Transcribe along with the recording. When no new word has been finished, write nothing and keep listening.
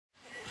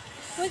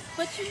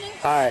What's your name?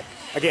 Hi.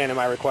 Again, am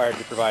I required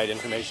to provide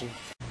information?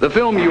 The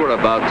film you are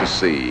about to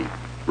see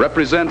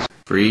represents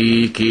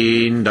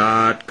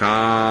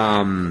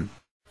freeking.com.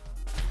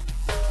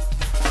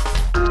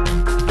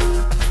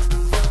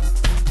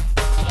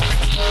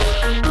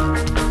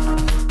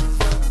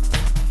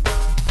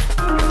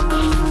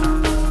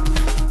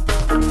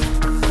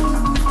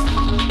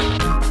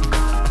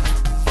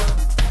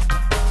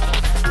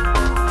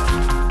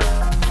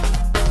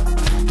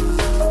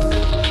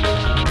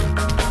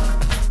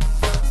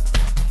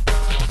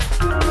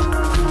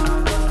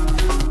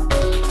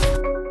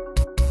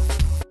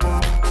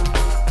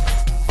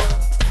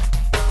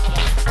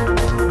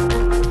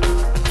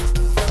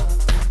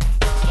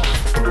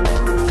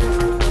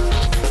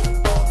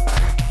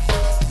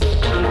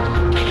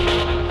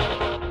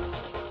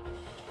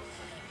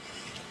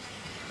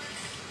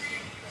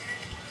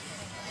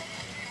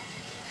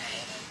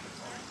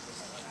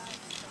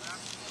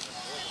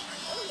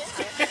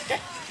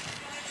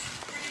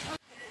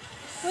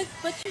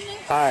 What's your name?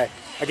 Hi.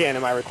 Again,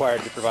 am I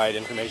required to provide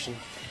information?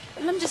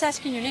 I'm just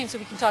asking your name so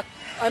we can talk.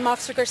 I'm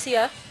Officer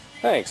Garcia.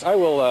 Thanks.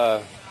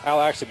 I'll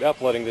actually be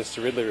uploading this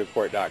to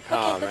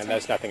RidleyReport.com, Okay, and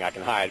that's nothing I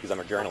can hide because I'm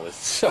a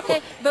journalist. So,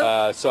 okay, but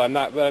I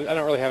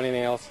don't really have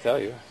anything else to tell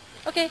you.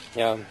 Okay.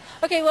 Yeah.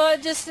 Okay, well,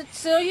 just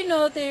so you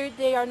know,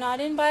 they are not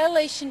in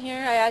violation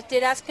here. I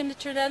did ask them to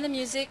turn down the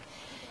music,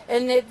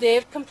 and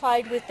they've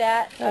complied with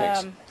that.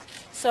 Thanks.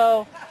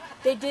 So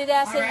they did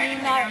ask that you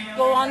not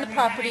go on the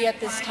property at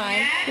this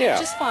time, Yeah.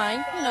 which is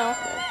fine, you know.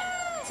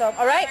 So,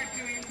 all right.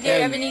 Do you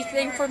have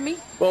anything for me?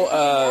 Well,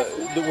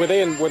 were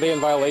they in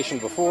violation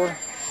before?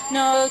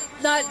 No,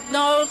 not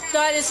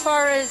as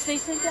far as they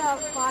sent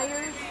out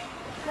flyers,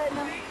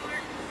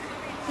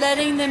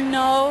 letting the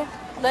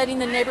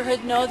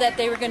neighborhood know that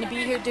they were going to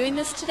be here doing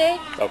this today.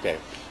 Okay.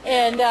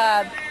 And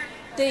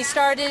they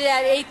started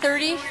at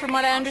 8:30, from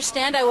what I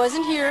understand. I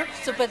wasn't here,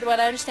 but what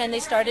I understand,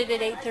 they started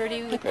at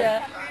 8:30 with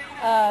the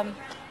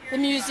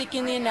music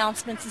and the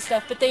announcements and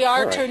stuff. But they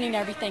are turning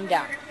everything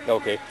down.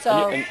 Okay.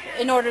 So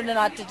in order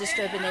not to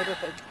disturb the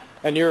neighborhood.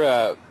 And you're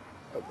a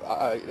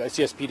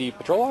CSPD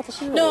patrol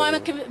officer? No, or? I'm a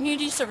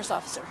community service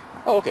officer.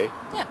 Oh, okay.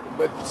 Yeah.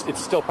 But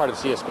it's still part of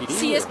CSPD?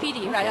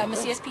 CSPD, right. I'm a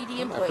CSPD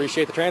employee. I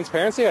appreciate the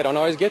transparency. I don't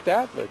always get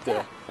that, but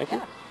thank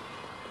you.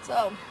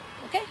 So,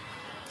 okay.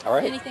 All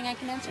right. Anything I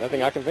can answer?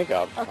 Nothing I can think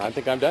of. Okay. I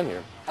think I'm done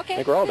here. Okay. I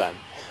think we're all done.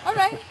 All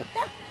right.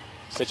 Yeah.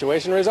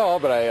 Situation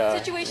resolved, but I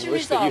Situation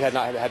wish that you resolved. had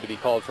not had to be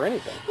called for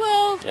anything.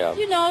 Well, Yeah.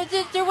 you know,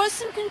 there was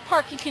some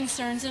parking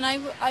concerns, and I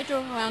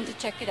drove around to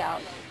check it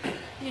out.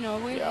 You know,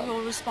 we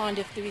will respond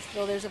if we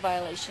feel there's a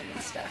violation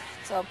and stuff.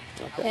 So,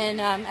 and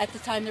at the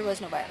time there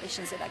was no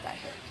violations that I got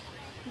here.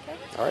 Okay.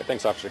 All right.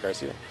 Thanks, Officer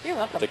Garcia. You're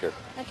welcome. Take care.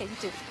 Okay, you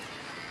too.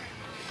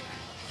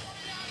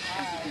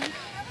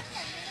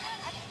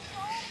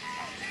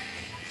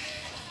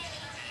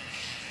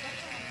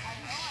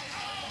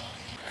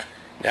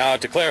 Now,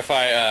 to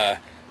clarify,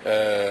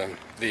 the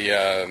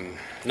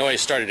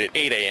noise started at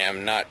 8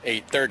 a.m., not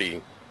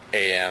 8:30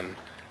 a.m.,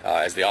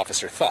 as the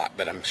officer thought,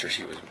 but I'm sure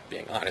she was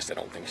being honest. I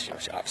don't think she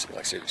obviously,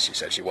 like she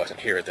said, she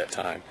wasn't here at that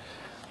time.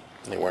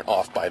 They weren't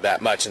off by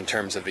that much in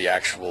terms of the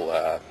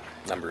actual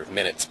number of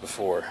minutes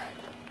before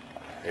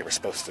they were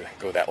supposed to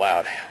go that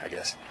loud, I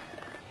guess.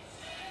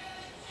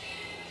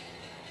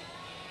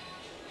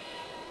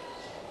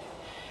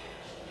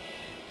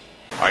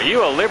 Are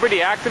you a liberty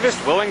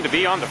activist willing to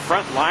be on the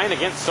front line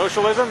against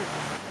socialism?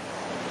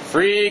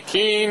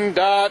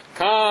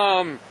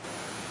 freeking.com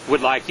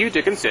Would like you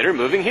to consider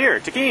moving here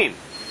to Keene.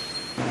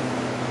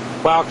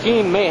 While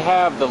Keene may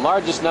have the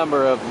largest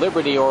number of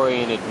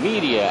liberty-oriented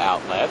media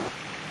outlets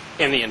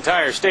In the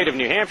entire state of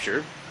New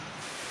Hampshire,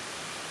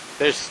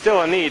 there's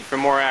still a need for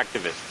more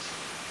activists.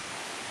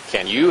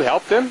 Can you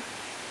help them?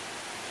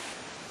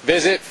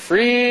 Visit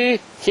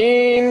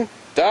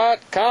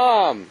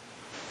freekeene.com.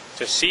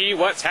 To see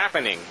what's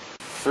happening,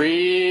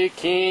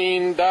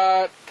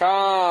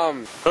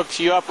 freekeene.com. hooks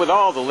you up with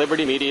all the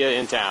liberty media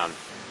in town.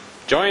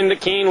 Join the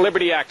Keene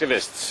Liberty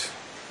Activists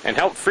and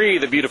help free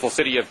the beautiful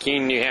city of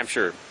Keene, New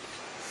Hampshire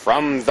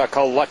from the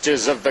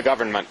clutches of the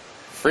government.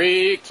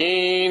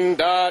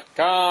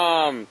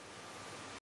 freekeene.com.